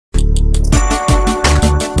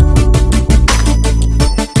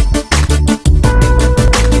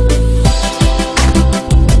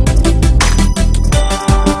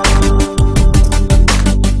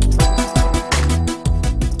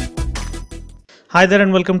Hi there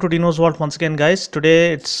and welcome to Dinos Vault once again, guys.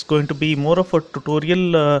 Today it's going to be more of a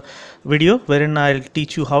tutorial video wherein I'll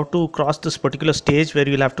teach you how to cross this particular stage where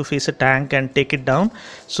you'll have to face a tank and take it down.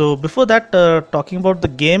 So before that, talking about the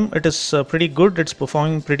game, it is pretty good. It's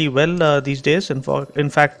performing pretty well these days. In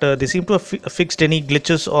fact, they seem to have fixed any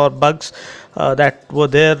glitches or bugs that were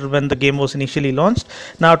there when the game was initially launched.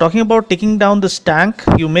 Now, talking about taking down this tank,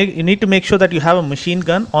 you need to make sure that you have a machine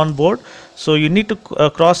gun on board. So you need to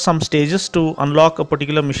cross some stages to unlock a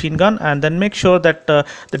particular machine gun, and then make sure that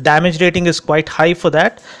the damage rating is quite high for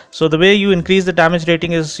that. So the way you increase the damage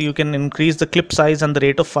rating is you can increase the clip size and the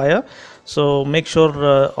rate of fire. So make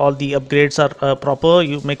sure all the upgrades are proper.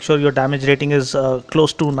 You make sure your damage rating is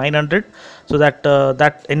close to 900, so that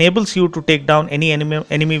that enables you to take down any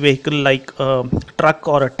enemy vehicle like a truck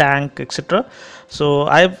or a tank, etc. So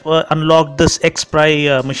I've unlocked this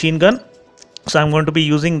X-Pry machine gun. So I'm going to be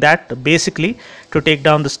using that basically to take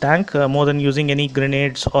down this tank more than using any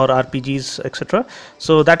grenades or RPGs, etc.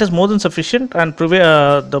 So that is more than sufficient, and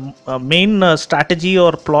the main strategy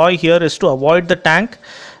or ploy here is to avoid the tank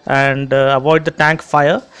and avoid the tank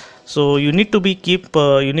fire. So you need to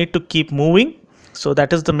keep moving. So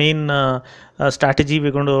that is the main strategy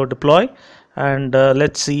we're going to deploy, and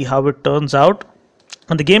let's see how it turns out.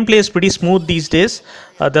 And the gameplay is pretty smooth these days.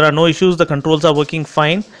 There are no issues. The controls are working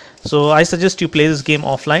fine. So I suggest you play this game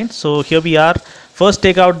offline. So here we are. First,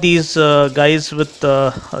 take out these guys with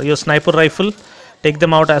your sniper rifle. Take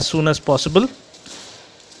them out as soon as possible,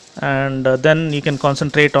 and then you can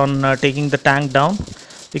concentrate on taking the tank down.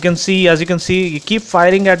 As you can see, you keep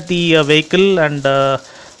firing at the vehicle, and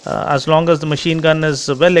as long as the machine gun is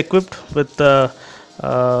well equipped with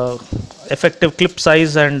effective clip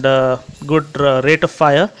size and good rate of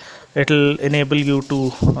fire, it'll enable you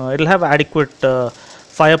to it'll have adequate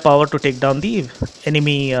firepower to take down the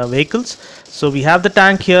enemy vehicles. So we have the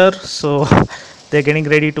tank here, so they're getting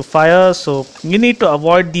ready to fire. So you need to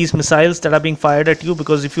avoid these missiles that are being fired at you,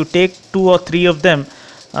 because if you take 2 or 3 of them,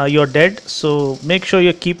 you're dead. So make sure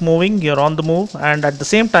you keep moving, you're on the move, and at the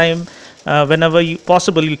same time, whenever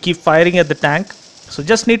possible, you keep firing at the tank. So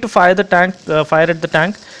just need to fire at the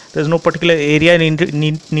tank. There's no particular area you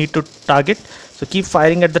need to target. So keep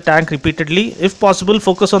firing at the tank repeatedly. If possible,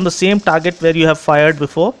 focus on the same target where you have fired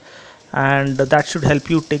before, and that should help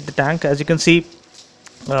you take the tank. As you can see,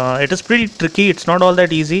 it is pretty tricky. It's not all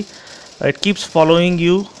that easy. It keeps following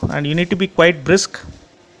you, and you need to be quite brisk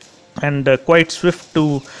and quite swift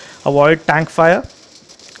to avoid tank fire.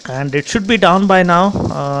 And it should be down by now.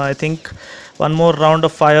 I think one more round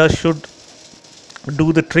of fire should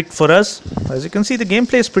do the trick for us. As you can see, the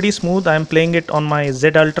gameplay is pretty smooth. I'm playing it on my Z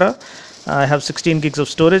Ultra. I have 16 gigs of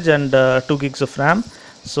storage and 2 gigs of RAM,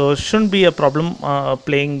 so shouldn't be a problem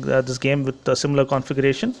playing this game with a similar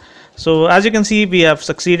configuration. So as you can see, we have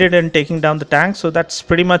succeeded in taking down the tank. So that's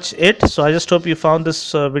pretty much it. So I just hope you found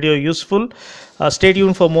this video useful. Stay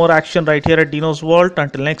tuned for more action right here at Dinos Vault.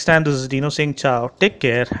 Until next time, this is Dino saying ciao, take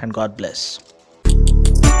care, and God bless.